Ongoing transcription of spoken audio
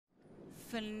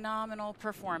phenomenal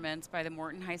performance by the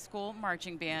Morton High School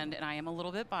Marching Band, and I am a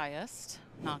little bit biased,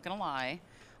 not gonna lie.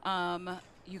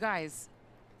 You guys,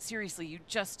 seriously, you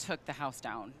just took the house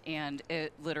down, and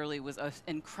it literally was an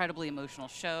incredibly emotional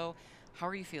show. How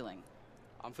are you feeling?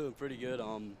 I'm feeling pretty good.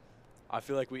 I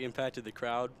feel like we impacted the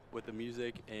crowd with the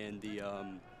music and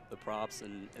the props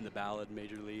and the ballad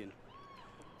majorly, and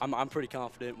I'm pretty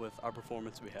confident with our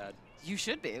performance we had. You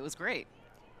should be. It was great.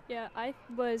 Yeah, I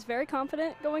was very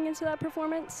confident going into that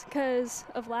performance because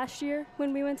of last year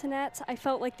when we went to Nats. I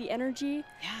felt like the energy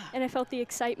and I felt the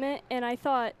excitement, and I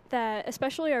thought that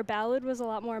especially our ballad was a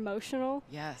lot more emotional.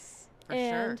 Yes, for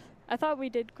and sure. I thought we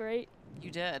did great. You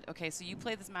did. Okay, so you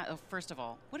played this first of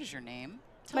all, what is your name?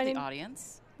 My Tell the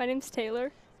audience. My name's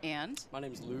Taylor. And? My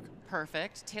name's Luke.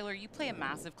 Perfect. Taylor, you play a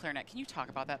massive clarinet. Can you talk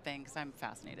about that thing? Because I'm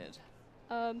fascinated.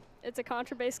 It's a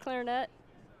contrabass clarinet.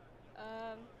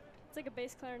 It's like a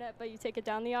bass clarinet, but you take it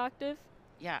down the octave.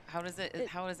 Yeah. How does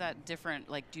how is that different?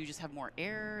 Like, do you just have more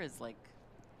air? Is like.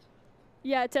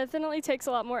 Yeah, it definitely takes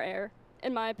a lot more air,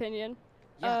 in my opinion.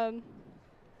 Yeah.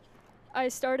 I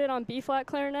started on B-flat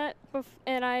clarinet,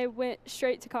 and I went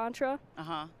straight to contra.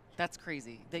 That's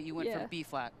crazy that you went from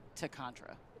B-flat to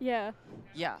contra. Yeah.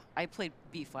 Yeah, I played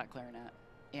B-flat clarinet,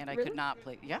 and I could not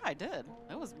play. Yeah, I did.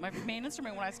 That was my main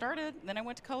instrument when I started. Then I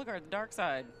went to color guard, the dark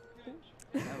side.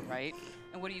 Oh, right.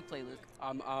 And what do you play, Luke?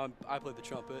 I played the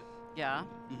trumpet. Yeah.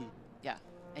 Yeah.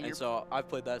 And so I've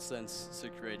played that since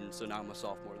 6th grade, and so now I'm a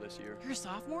sophomore this year. You're a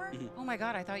sophomore? Oh my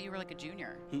God, I thought you were like a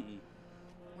junior.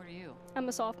 What are you? I'm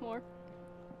a sophomore.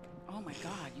 Oh my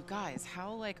God, you guys,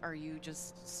 how like are you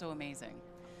just so amazing?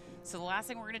 So the last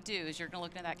thing we're gonna do is you're gonna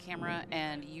look into that camera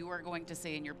and you are going to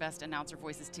say in your best announcer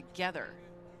voices together,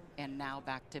 and now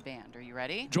back to band. Are you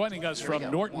ready? Joining us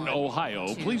from Norton, 1,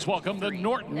 Ohio, 2, please welcome the 3,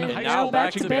 Norton and High now School back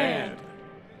Marching to Band.